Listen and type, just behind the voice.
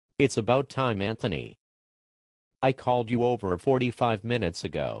It's about time, Anthony. I called you over 45 minutes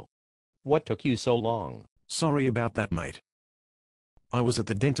ago. What took you so long? Sorry about that, mate. I was at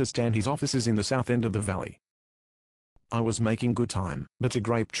the dentist and his office is in the south end of the valley. I was making good time, but a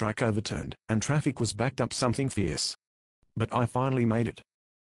grape truck overturned, and traffic was backed up something fierce. But I finally made it.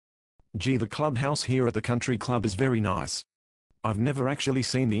 Gee, the clubhouse here at the country club is very nice. I've never actually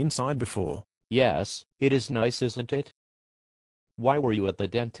seen the inside before. Yes, it is nice, isn't it? Why were you at the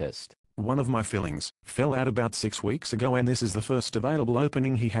dentist? One of my fillings fell out about 6 weeks ago and this is the first available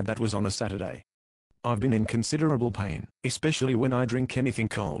opening he had that was on a Saturday. I've been in considerable pain, especially when I drink anything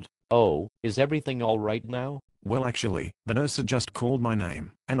cold. Oh, is everything all right now? Well, actually, the nurse had just called my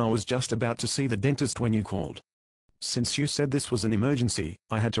name, and I was just about to see the dentist when you called. Since you said this was an emergency,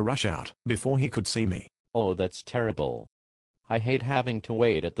 I had to rush out before he could see me. Oh, that's terrible. I hate having to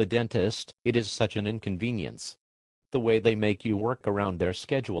wait at the dentist, it is such an inconvenience. The way they make you work around their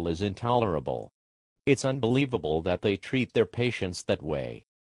schedule is intolerable. It's unbelievable that they treat their patients that way.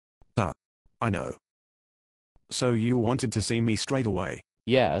 I know. So you wanted to see me straight away?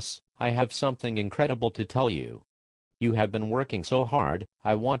 Yes, I have something incredible to tell you. You have been working so hard,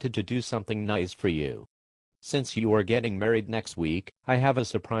 I wanted to do something nice for you. Since you are getting married next week, I have a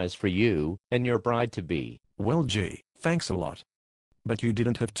surprise for you and your bride-to-be. Well, gee, thanks a lot. But you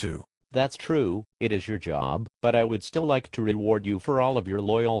didn't have to. That's true, it is your job, but I would still like to reward you for all of your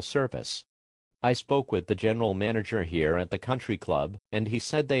loyal service. I spoke with the general manager here at the country club, and he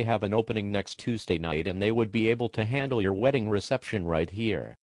said they have an opening next Tuesday night and they would be able to handle your wedding reception right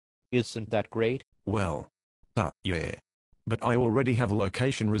here. Isn't that great? Well, yeah. But I already have a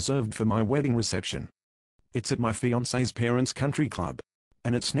location reserved for my wedding reception. It's at my fiance's parents' country club.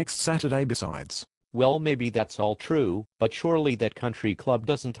 And it's next Saturday besides. Well, maybe that's all true, but surely that country club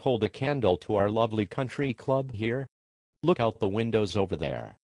doesn't hold a candle to our lovely country club here? Look out the windows over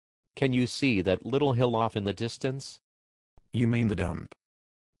there. Can you see that little hill off in the distance? You mean the dump?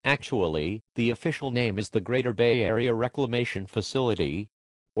 Actually, the official name is the Greater Bay Area Reclamation Facility,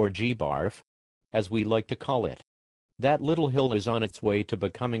 or GBARF, as we like to call it. That little hill is on its way to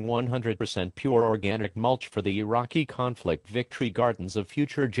becoming 100% pure organic mulch for the Iraqi conflict victory gardens of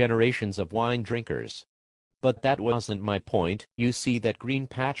future generations of wine drinkers. But that wasn't my point. You see that green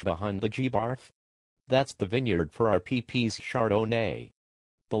patch behind the GBARF? That's the vineyard for our PP's Chardonnay.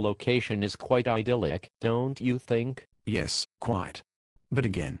 The location is quite idyllic, don't you think? Yes, quite. But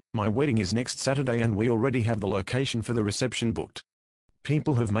again, my wedding is next Saturday and we already have the location for the reception booked.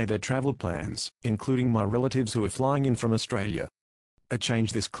 People have made their travel plans, including my relatives who are flying in from Australia. A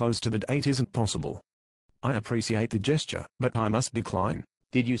change this close to the date isn't possible. I appreciate the gesture, but I must decline.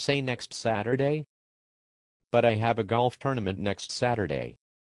 Did you say next Saturday? But I have a golf tournament next Saturday.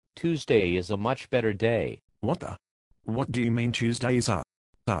 Tuesday is a much better day. What the? What do you mean Tuesday is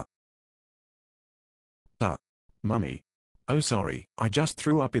Mummy. Oh sorry, I just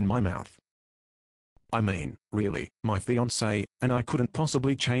threw up in my mouth. I mean, really, my fiancé and I couldn't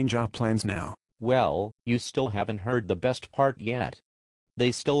possibly change our plans now. Well, you still haven't heard the best part yet.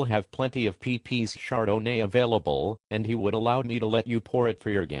 They still have plenty of PP's Chardonnay available, and he would allow me to let you pour it for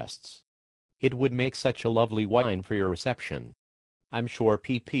your guests. It would make such a lovely wine for your reception. I'm sure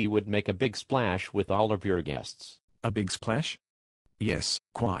PP would make a big splash with all of your guests. A big splash? Yes,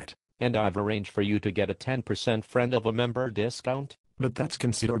 quite. And I've arranged for you to get a 10% friend of a member discount. But that's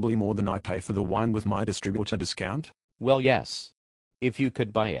considerably more than I pay for the wine with my distributor discount. Well, yes. If you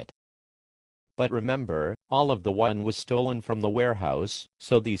could buy it. But remember, all of the wine was stolen from the warehouse,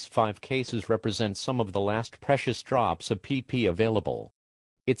 so these 5 cases represent some of the last precious drops of PP available.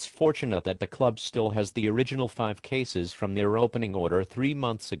 It's fortunate that the club still has the original 5 cases from their opening order 3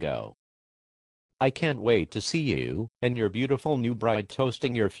 months ago. I can't wait to see you and your beautiful new bride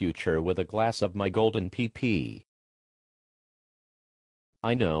toasting your future with a glass of my golden PP.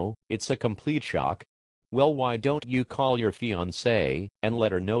 I know, it's a complete shock. Well, why don't you call your fiancée and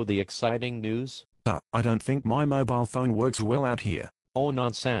let her know the exciting news? I don't think my mobile phone works well out here. Oh,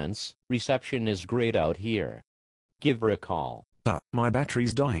 nonsense. Reception is great out here. Give her a call. My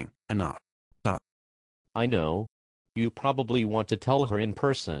battery's dying, and I know. You probably want to tell her in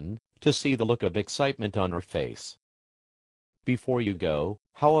person, to see the look of excitement on her face. Before you go,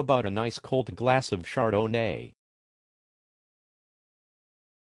 how about a nice cold glass of Chardonnay?